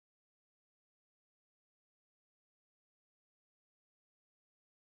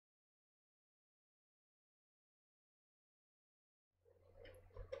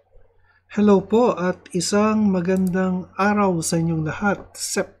Hello po at isang magandang araw sa inyong lahat.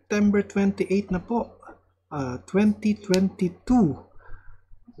 September 28 na po, 2022,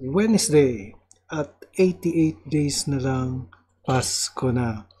 Wednesday at 88 days na lang Pasko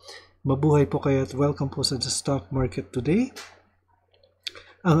na. Mabuhay po kayo at welcome po sa The Stock Market Today.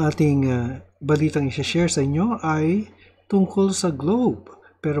 Ang ating balitang i-share sa inyo ay tungkol sa globe.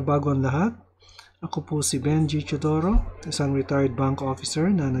 Pero bago ang lahat, ako po si Benji Chodoro, isang retired bank officer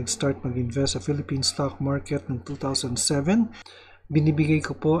na nag-start mag-invest sa Philippine stock market noong 2007. Binibigay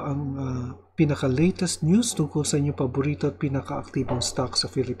ko po ang pinaka-latest news tungkol sa inyong paborito at pinaka-aktibong stock sa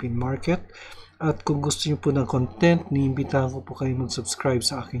Philippine market. At kung gusto niyo po ng content, niimbitahan ko po kayo mag-subscribe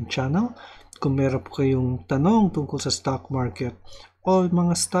sa aking channel. Kung meron po kayong tanong tungkol sa stock market o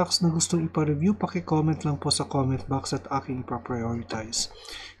mga stocks na gustong ipa-review, paki-comment lang po sa comment box at aking ipa-prioritize.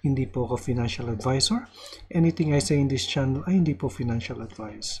 Hindi po ako financial advisor. Anything I say in this channel ay hindi po financial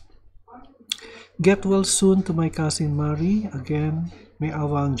advice. Get well soon to my cousin Marie. Again, may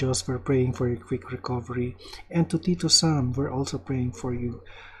awa ang Diyos. We're praying for your quick recovery. And to Tito Sam, we're also praying for you.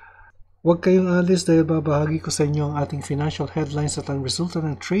 Huwag kayong alis dahil babahagi ko sa inyo ang ating financial headlines at ang resulta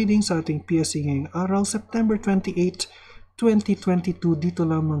ng trading sa ating PSE ngayong araw, September 28, 2022, dito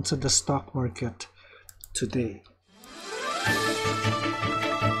lamang sa The Stock Market Today.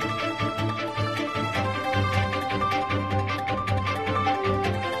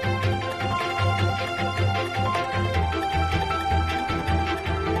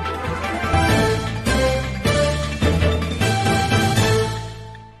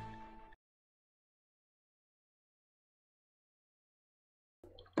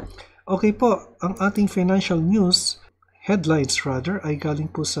 Okay po, ang ating financial news, headlines rather, ay galing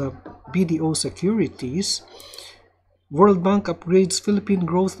po sa BDO Securities. World Bank upgrades Philippine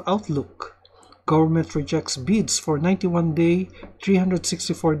growth outlook. Government rejects bids for 91-day,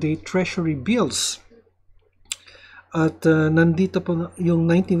 364-day treasury bills. At nandito po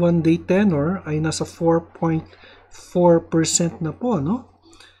yung 91-day tenor ay nasa 4.4% na po, no?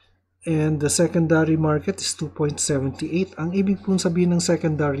 And the secondary market is 2.78. Ang ibig pong sabihin ng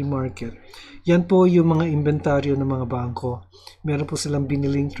secondary market, yan po yung mga inventaryo ng mga bangko. Meron po silang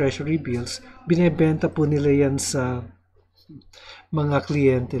biniling treasury bills, binebenta po nila yan sa mga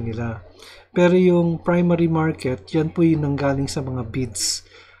kliyente nila. Pero yung primary market, yan po yung nanggaling sa mga bids.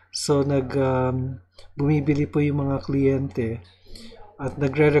 So bumibili po yung mga kliyente at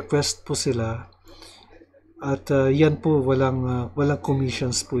nagre-request po sila. At yan po, walang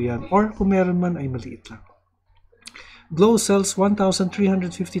commissions po yan. Or kung meron man ay maliit lang. Globe sells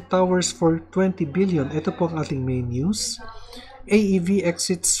 1,350 towers for 20 billion. Ito po ang ating main news. AEV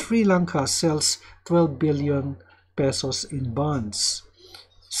exits Sri Lanka, sells 12 billion pesos in bonds.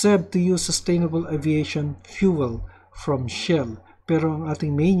 SEB to use sustainable aviation fuel from Shell. Pero ang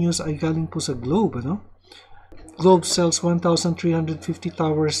ating main news ay galing po sa Globe, ano? Globe sells 1,350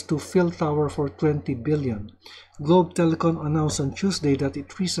 towers to PhilTower for 20 billion. Globe Telecom announced on Tuesday that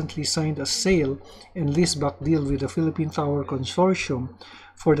it recently signed a sale and leaseback deal with the Philippine Tower Consortium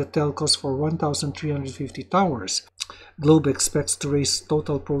for the telcos for 1,350 towers. Globe expects to raise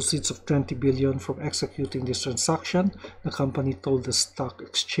total proceeds of 20 billion from executing this transaction, the company told the stock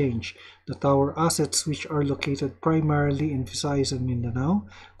exchange. The tower assets, which are located primarily in Visayas and Mindanao,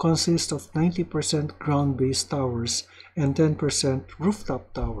 consist of 90% ground-based towers and 10%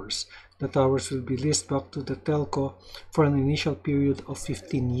 rooftop towers. The towers will be leased back to the telco for an initial period of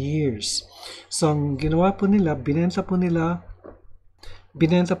 15 years. So ang ginawa po nila, binenta po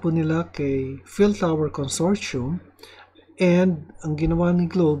nila kay PhilTower Consortium, and ang ginawa ni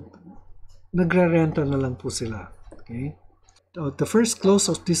Globe, nagre-renta na lang po sila. Okay? The first close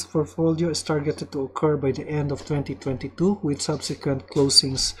of this portfolio is targeted to occur by the end of 2022, with subsequent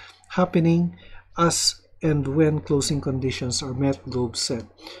closings happening as and when closing conditions are met, Globe said.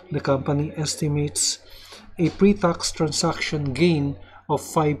 The company estimates a pre-tax transaction gain of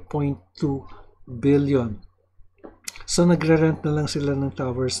 5.2 billion. So nagre-rent na lang sila ng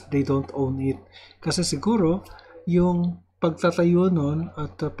towers, they don't own it. Kasi siguro, yung pagtatayo nun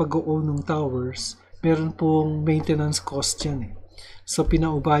at pag-o-own ng towers, meron pong maintenance cost yan eh. So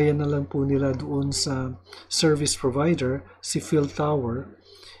pinaubayan na lang po nila doon sa service provider, si PhilTower,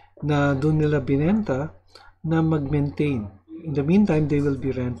 na doon nila binenta na mag-maintain. In the meantime, they will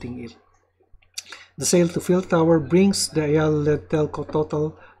be renting it. The sale to PhilTower brings the Ayala-led telco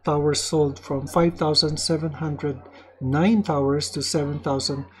total towers sold from 5,709 towers to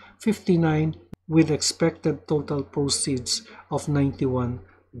 7,059, with expected total proceeds of 91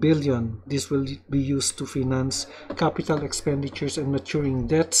 billion. This will be used to finance capital expenditures and maturing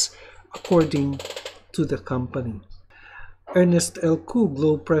debts, according to the company. Ernest L. Koo,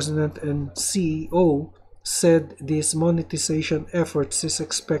 Globe President and CEO, said this monetization efforts is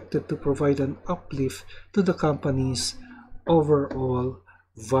expected to provide an uplift to the company's overall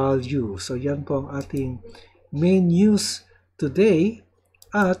value. So yan po ang ating main news today.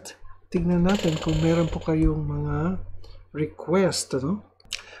 At tignan natin kung meron po kayong mga request. Ano?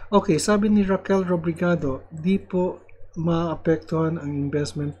 Okay, sabi ni Raquel Robrigado, di po maapektuhan ang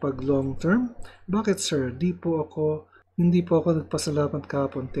investment pag long term. Bakit sir? Hindi po ako nagpasalamat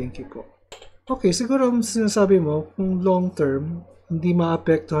kahapon. Thank you po. Okay, siguro ang sinasabi mo, kung long term, hindi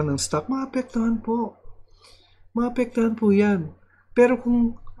maapektuhan ang stock, maapektuhan po. Maapektuhan po yan. Pero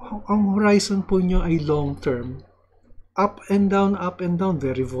kung ang horizon po nyo ay long term, up and down,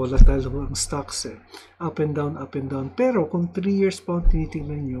 very volatile ang stocks eh. Up and down, up and down. Pero kung 3 years po ang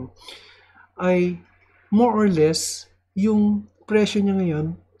tinitingnan nyo, ay more or less, yung presyo niya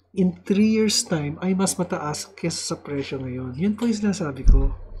ngayon, in 3 years time, ay mas mataas kesa sa presyo ngayon. Yun po yung sinasabi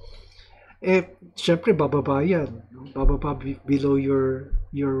ko. Syempre, bababa yan. Bababa below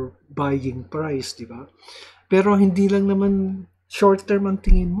your buying price, di ba? Pero hindi lang naman short term ang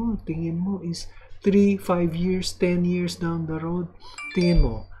tingin mo. Tingin mo is 3, 5 years, 10 years down the road. Tingin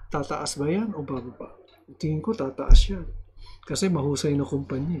mo, tataas ba yan o bababa? Tingin ko, tataas yan. Kasi mahusay na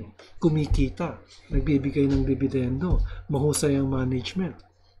kumpanya. Kumikita. Nagbibigay ng dividendo. Mahusay ang management.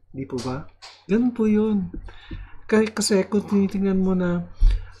 Di po ba? Ganun po yun. Kasi kung tinitingnan mo na,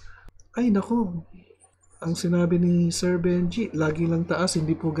 ay nako, ang sinabi ni Sir Benji, lagi lang taas,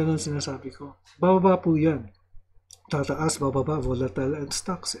 hindi po ganun sinasabi ko. Bababa po yan. Tataas, bababa, volatile and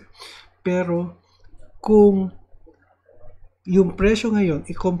stocks eh. Pero, kung yung presyo ngayon,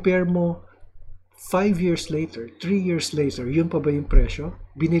 i-compare mo 5 years later, 3 years later, yun pa ba yung presyo?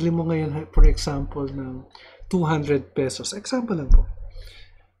 Binili mo ngayon, for example, ng 200 pesos. Example lang po.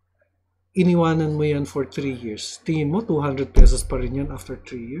 Iniwanan mo yan for 3 years. Tingin mo, 200 pesos pa rin yan after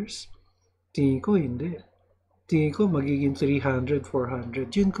 3 years? Tingin ko, hindi. Tingin ko, magiging 300, 400.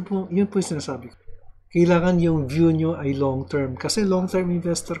 Yun po yung sinasabi ko. Kailangan yung view nyo ay long term. Kasi long term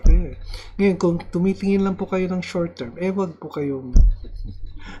investor kayo eh. Ngayon, kung tumitingin lang po kayo ng short term, wag po kayong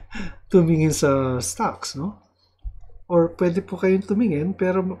tumingin sa stocks, no? Or pwede po kayong tumingin,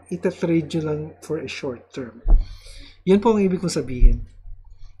 pero ita-trade nyo lang for a short term. Yan po ang ibig kong sabihin.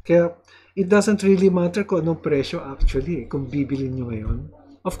 Kaya, it doesn't really matter kung anong presyo actually, kung bibilin nyo ngayon.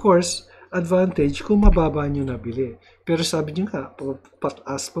 Of course, advantage kung mababa nyo nabili. Pero sabi nyo nga,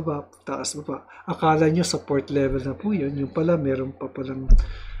 pataas pa ba, taas pa ba? Akala nyo support level na po yun. Yung pala, meron pa palang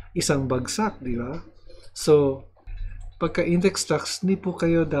isang bagsak, di ba? So, pagka index stocks, hindi po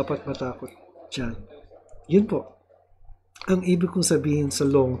kayo dapat matakot dyan. Yun po. Ang ibig kong sabihin sa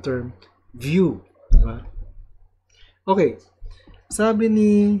long-term view. Di ba? Okay. Sabi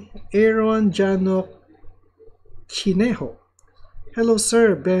ni Aaron Janok Chinejo, hello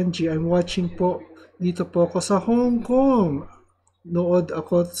sir, Benji, I'm watching po. Dito po ako sa Hong Kong. Nood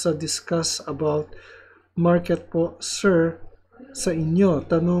ako sa discuss about market po, sir, sa inyo.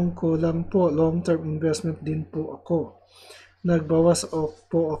 Tanong ko lang po, long-term investment din po ako. Nagbawas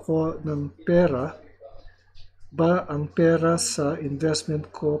po ako ng pera. Ba ang pera sa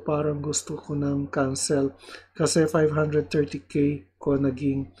investment ko parang gusto ko nang cancel kasi 530k ko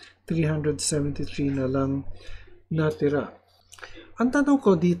naging 373 na lang natira. Ang tanong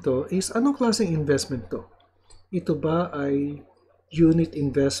ko dito is, anong klaseng investment to? Ito ba ay unit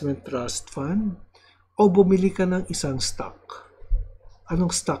investment trust fund? O bumili ka ng isang stock?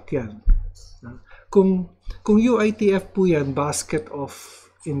 Anong stock yan? Kung UITF po yan, basket of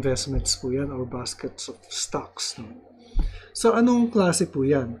investments po yan or baskets of stocks. No? So, anong klase po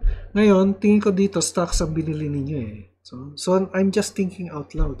yan? Ngayon, tingin ko dito, stocks ang binili ninyo eh. So I'm just thinking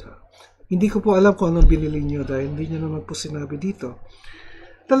out loud ha. Hindi ko po alam kung anong binili nyo dahil hindi nyo naman po sinabi dito.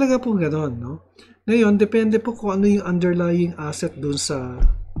 Talaga po gano'n, no? Ngayon, depende po kung ano yung underlying asset dun sa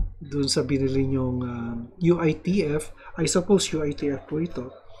binili nyong UITF. I suppose UITF po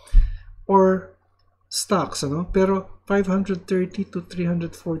ito. Or stocks, ano? Pero 530 to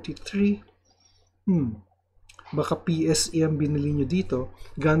 343, baka PSE ang binili nyo dito.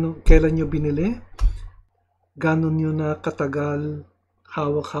 Kailan nyo binili? Ganon nyo na katagal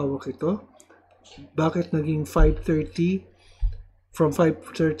hawak-hawak ito? Bakit naging 530? From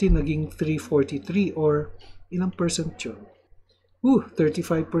 530 naging 343 or ilang percent yun?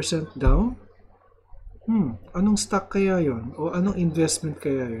 35% down? Anong stock kaya yon? O anong investment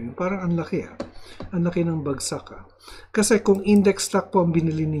kaya yon? Parang ang laki Ang laki ng bagsak Kasi kung index stock po ang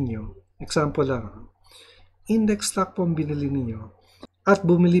binili ninyo, example lang, index stock po ang binili ninyo, at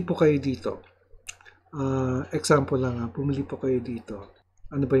bumili po kayo dito. Example lang bumili po kayo dito.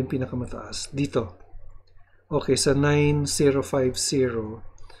 Ano ba yung pinakamataas? Dito. Okay, sa 9050.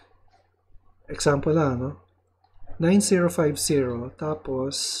 Example lang, no? 9050,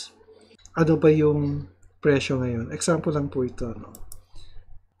 tapos ano ba yung presyo ngayon? Example lang po ito, no?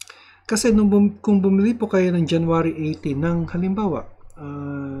 Kasi kung bumili po kayo ng January 18 ng halimbawa,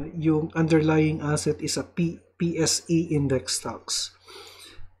 yung underlying asset is a PSE index stocks.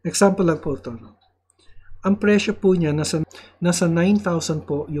 Example lang po ito, no? Ang presyo po niya nasa 9,000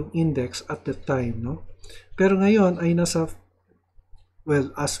 po yung index at the time, no? Pero ngayon ay nasa, well,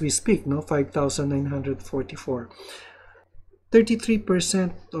 as we speak, no, 5,944.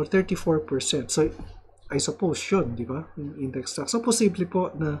 33% or 34%. So, I suppose yun, di ba? Yung index stock. So, posible po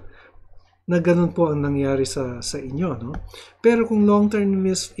na ganun po ang nangyari sa inyo, no? Pero kung long-term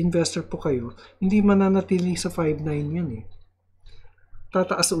investor po kayo, hindi mananatili sa 5.9 yan eh.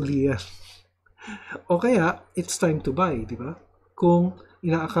 Tataas uli yan. O kaya, it's time to buy, di ba? Kung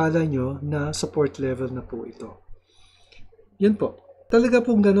inaakala nyo na support level na po ito. Yan po. Talaga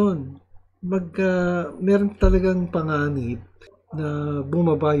pong ganun. Meron talagang panganib na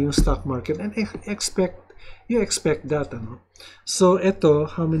bumaba yung stock market and you expect that, ano? So, ito,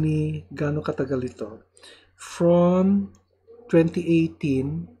 gano'ng katagal ito? From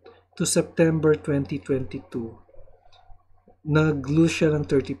 2018 to September 2022, nag-lose siya ng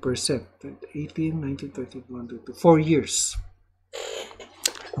 30%. 2018, 19, 20, 21, 22, 4 years.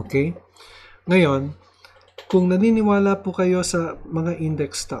 Okay? Ngayon, kung naniniwala po kayo sa mga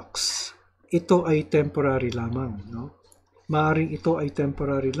index stocks, ito ay temporary lamang, no? Maaring ito ay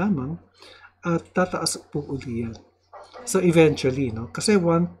temporary lamang at tataas po uli yan. So eventually, no? Kasi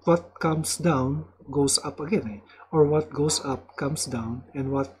what comes down goes up again, eh? Or what goes up comes down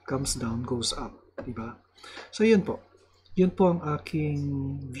and what comes down goes up, diba? So yun po. Yun po ang aking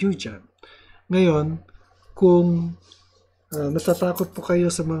view dyan. Ngayon, kung natatakot po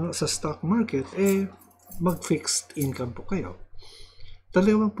kayo sa stock market, mag-fixed income po kayo.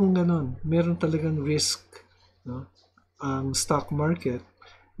 Talagang po ganun. Meron talagang risk, no? Ang stock market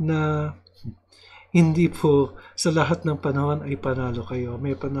na hindi po sa lahat ng panahon ay panalo kayo.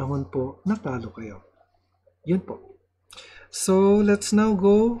 May panahon po natalo kayo. Yun po. So, let's now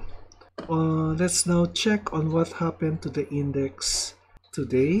check on what happened to the index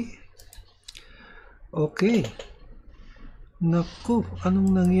today. Okay. Naku,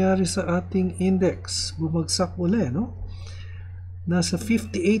 anong nangyari sa ating index? Bumagsak uli, no? Nasa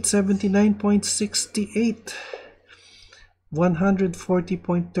 5879.68. 140.39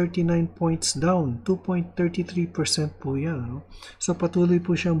 points down. 2.33% po yan, no? So, patuloy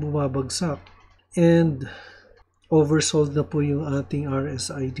po siyang bumabagsak. And oversold na po yung ating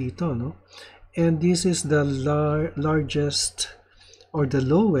RSI dito, no? And this is the largest or the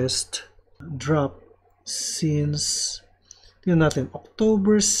lowest drop since, tingnan natin,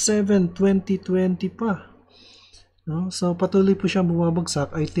 October 7, 2020 pa. No? So, patuloy po siyang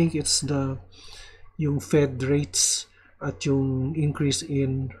bumabagsak. I think it's yung Fed rates at yung increase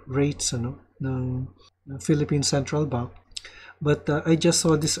in rates, ano, ng Philippine Central Bank. But I just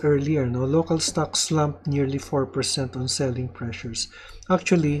saw this earlier, no? Local stocks slumped nearly 4% on selling pressures.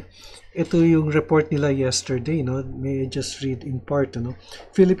 Actually, ito yung report nila yesterday, no? May I just read in part, no?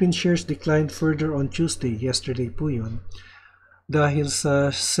 Philippine shares declined further on Tuesday, yesterday po yun, dahil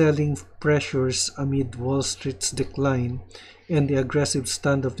sa selling pressures amid Wall Street's decline and the aggressive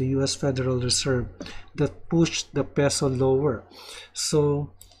stand of the US Federal Reserve that pushed the peso lower.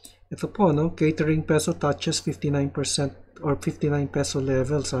 So, ito po, no? Catering peso touches 59% or 59 peso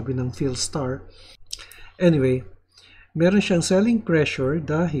level, sabi ng PhilStar. Anyway, meron siyang selling pressure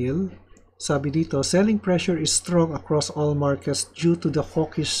dahil, sabi dito, selling pressure is strong across all markets due to the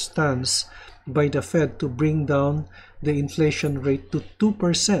hawkish stance by the Fed to bring down the inflation rate to 2%,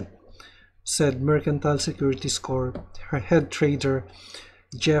 said Mercantile Securities Corp head trader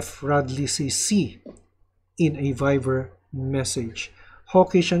Jeff Radley CC in a Viber message.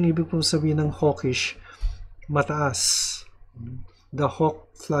 Hawkish, ang ibig pong sabihin ng hawkish, mataas. The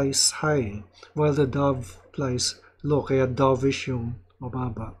hawk flies high while the dove flies low. Kaya dovish yung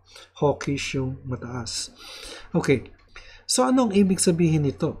mababa. Hawkish yung mataas. Okay. So, anong ibig sabihin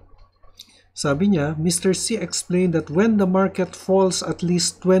nito? Sabi niya, Mr. C explained that when the market falls at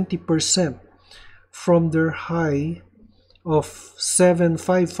least 20% from their high of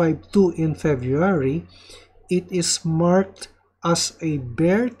 7,552 in February, it is marked as a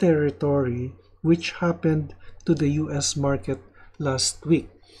bear territory, which happened to the US market last week.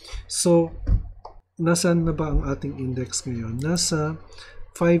 So, nasaan na ba ang ating index ngayon? Nasa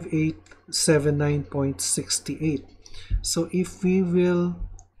 5879.68. So, if we will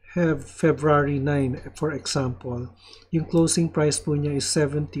have February 9, for example, yung closing price po niya is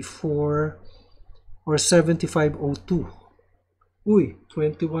 74 or 7502. Uy,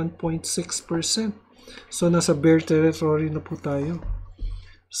 21.6%. So nasa bear territory na po tayo.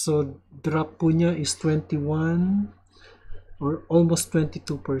 So drop po niya is 21 or almost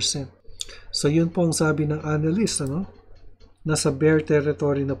 22%. So yun po ang sabi ng analyst, ano? Nasa bear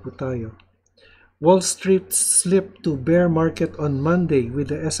territory na po tayo. Wall Street slipped to bear market on Monday with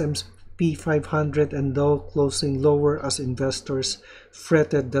the S&P 500 and Dow closing lower as investors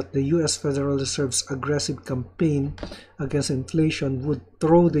fretted that the U.S. Federal Reserve's aggressive campaign against inflation would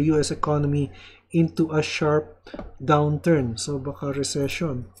throw the U.S. economy into a sharp downturn. So baka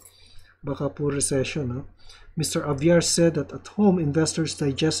recession. Baka po recession, no? Mr. Aviar said that at home, investors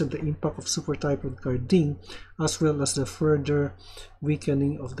digested the impact of Super Typhoon Carding as well as the further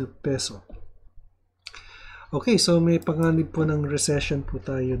weakening of the peso. Okay, so may panganib po ng recession po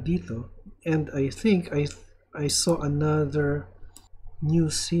tayo dito. And I think I saw another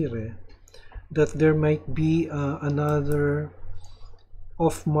news here that there might be another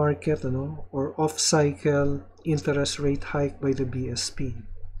off-market or off-cycle interest rate hike by the BSP.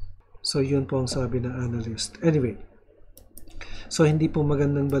 So yun po ang sabi ng analyst. Anyway, so hindi po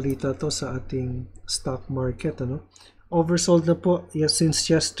magandang balita to sa ating stock market. Oversold na po since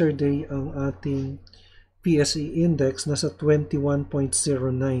yesterday ang ating PSE index, nasa 21.09.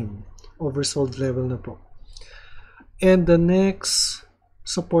 Oversold level na po. And the next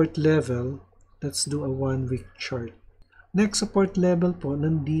support level, let's do a 1-week chart. Next support level po,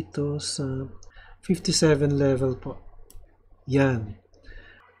 nandito sa 57 level po. Yan.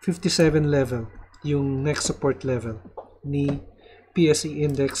 57 level, yung next support level ni PSE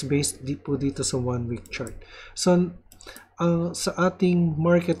index based po dito sa 1-week chart. So, sa ating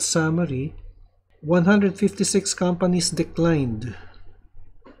market summary, 156 companies declined,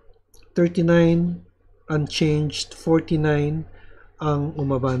 39 unchanged, 49 ang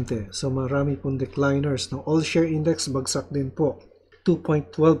umabante. So marami pong decliners. No? All share index bagsak din po,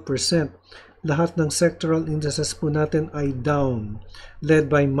 2.12%. Lahat ng sectoral indices po natin ay down, led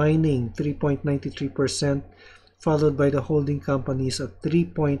by mining 3.93%, followed by the holding companies at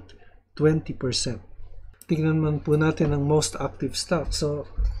 3.20%. Tingnan man po natin ang most active stocks. So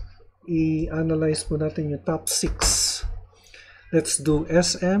i-analyze po natin yung top 6. Let's do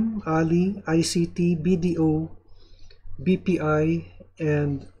SM, Ali, ICT, BDO, BPI,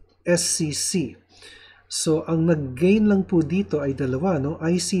 and SCC. So, ang nag-gain lang po dito ay dalawa, no?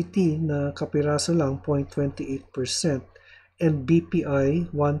 ICT na kapiraso lang, 0.28%, and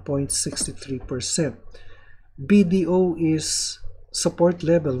BPI, 1.63%. BDO is support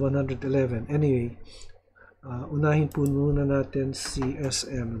level, 111. Anyway, unahin po muna natin si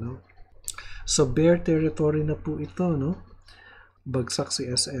SM, no? So, bear territory na po ito, no? Bagsak si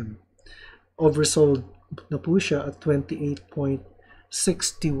SM. Oversold na po siya at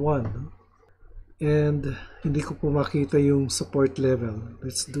 28.61, no? And hindi ko po makita yung support level.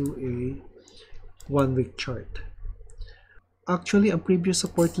 Let's do a 1-week chart. Actually, ang previous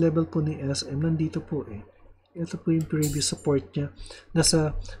support level po ni SM nandito po eh. Ito po yung previous support niya.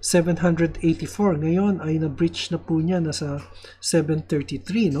 Nasa 784. Ngayon ay na-breach na po niya. Nasa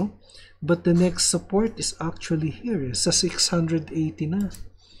 733, no? But the next support is actually here. Sa 680 na.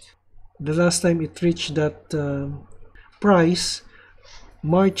 The last time it reached that price,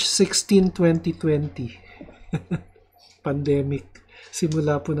 March 16, 2020. Pandemic.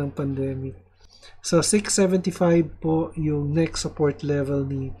 Simula po ng pandemic. So, 675 po yung next support level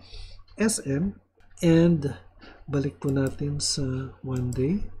ni SM. And, balik po natin sa 1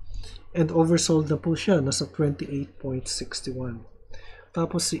 day. And oversold na po siya. Nasa 28.61.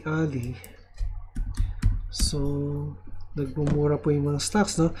 Tapos si Ali. So, nagbumura po yung mga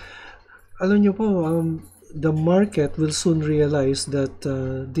stocks, no? Alam nyo po, the market will soon realize that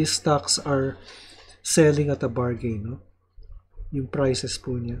these stocks are selling at a bargain, no? Yung prices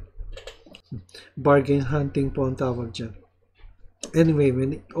po niya. Bargain hunting po ang tawag dyan. Anyway,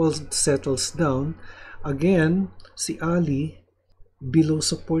 when it all settles down, again, si Ali, below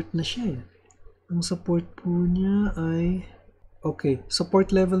support na siya. Ang support po niya ay, okay,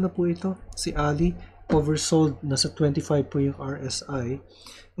 support level na po ito. Si Ali, oversold, nasa 25 po yung RSI.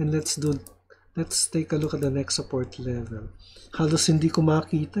 And let's take a look at the next support level. Halos hindi ko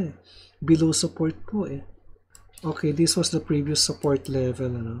makita eh. Below support po eh. Okay, this was the previous support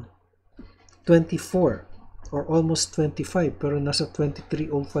level, 24 or almost 25, pero nasa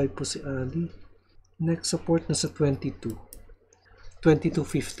 23.05 po si Ali. Next support nasa 22.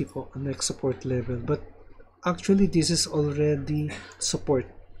 22.50 po ang next support level. But actually, this is already support.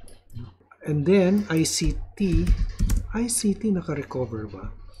 And then, ICT naka-recover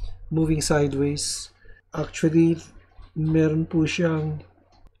ba? Moving sideways. Actually, meron po siyang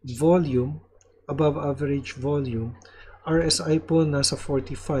volume above average volume. RSI po nasa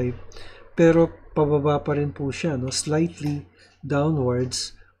 45, pero pababa pa rin po siya, no? Slightly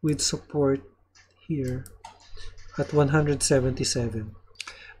downwards with support here at 177.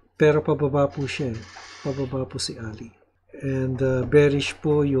 Pero pababa po siya, pababa po si Ali. And bearish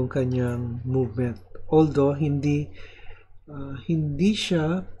po yung kanyang movement. Although hindi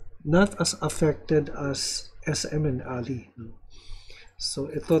siya not as affected as SM and Ali. No? So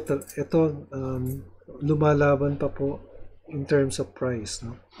ito lumalaban pa po in terms of price.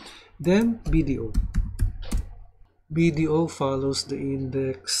 No? Then BDO. BDO follows the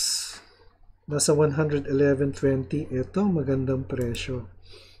index. Nasa 111.20. Ito magandang presyo.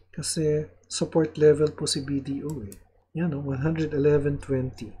 Kasi support level po si BDO eh. Yan, 111.20.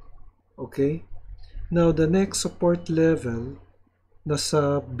 Okay? Now, the next support level,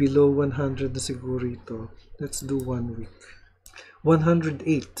 nasa below 100 na siguro ito. Let's do 1 week. 108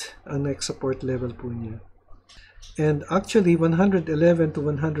 ang next support level po niya. And actually, 111 to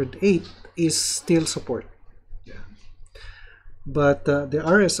 108 is still support. Yeah. But the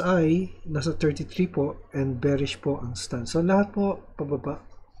RSI, nasa 33 po, and bearish po ang stance. So, lahat po pababa.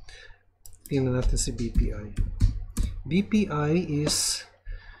 Tingnan natin si BPI. BPI is,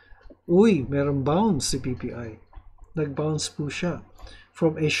 meron bounce si BPI. Nag-bounce po siya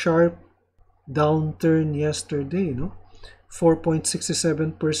from a sharp downturn yesterday, no?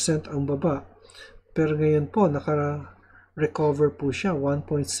 4.67% ang baba. Pero ngayon po, naka-recover po siya,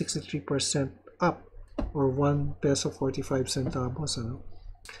 1.63% up or 1 peso 45 centavos, ano?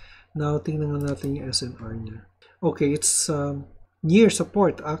 Now, tingnan natin yung SNR niya. Okay, it's near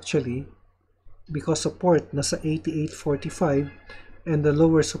support actually, because support nasa 88.45 and the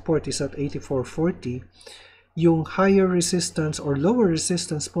lower support is at 84.40. Yung higher resistance or lower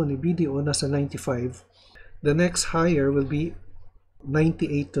resistance po ni BDO nasa 95. The next higher will be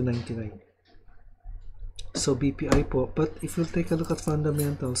 98 to 99. So BPI po. But if you take a look at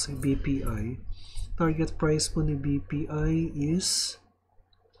fundamentals, BPI, target price po ni BPI is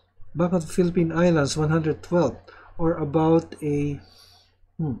back at Philippine Islands, 112, or about a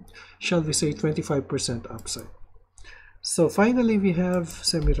shall we say 25% upside. So finally we have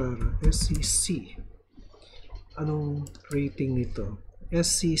Semirara, SCC. Anong rating nito?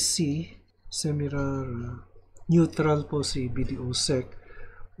 SCC, Semirara, neutral po si BDO SEC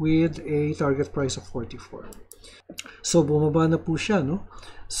with a target price of 44. So bumaba na po siya, no?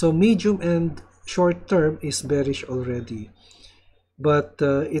 So medium and short term is bearish already. But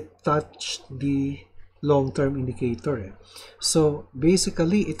it touched the long-term indicator. So,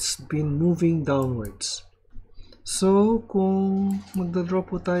 basically, it's been moving downwards. So, kung magda-draw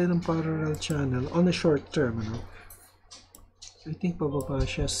po tayo ng parallel channel on a short term, ano, I think pababa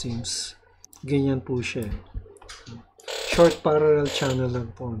siya since ganyan po siya. Short parallel channel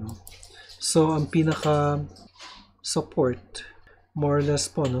lang po. No? So, ang pinaka-support, more or less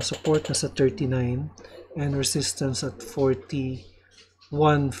po, no? Support na sa 39 and resistance at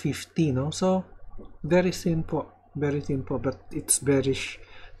 41.50. No? So, very thin po, but it's bearish,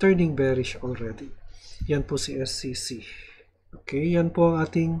 turning bearish already. Yan po si SCC. Okay, yan po ang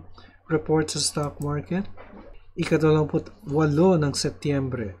ating report sa stock market. ika-28 ng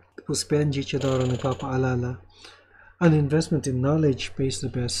Setyembre. Puspenji Chidoro nagpapaalala, an investment in knowledge pays the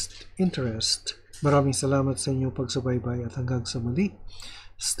best interest. Maraming salamat sa inyong pagsubaybay at hanggang sa muli.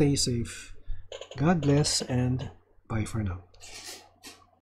 Stay safe. God bless and bye for now.